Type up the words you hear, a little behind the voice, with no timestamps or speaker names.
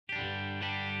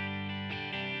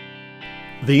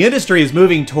The industry is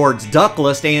moving towards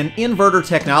ductless and inverter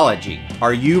technology.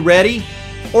 Are you ready?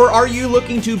 Or are you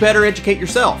looking to better educate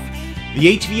yourself?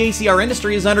 The HVACR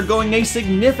industry is undergoing a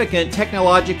significant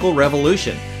technological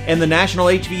revolution, and the National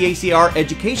HVACR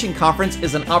Education Conference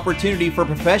is an opportunity for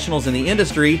professionals in the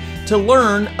industry to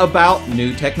learn about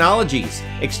new technologies,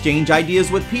 exchange ideas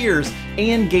with peers,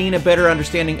 and gain a better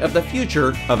understanding of the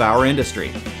future of our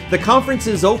industry. The conference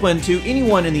is open to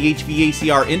anyone in the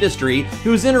HVACR industry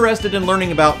who is interested in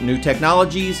learning about new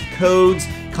technologies, codes,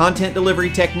 content delivery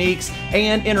techniques,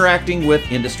 and interacting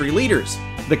with industry leaders.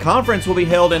 The conference will be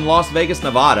held in Las Vegas,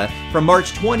 Nevada from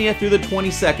March 20th through the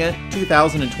 22nd,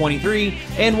 2023,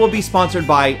 and will be sponsored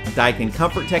by Daikin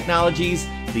Comfort Technologies,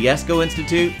 the ESCO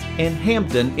Institute, and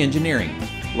Hampton Engineering.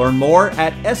 Learn more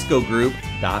at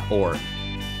escogroup.org.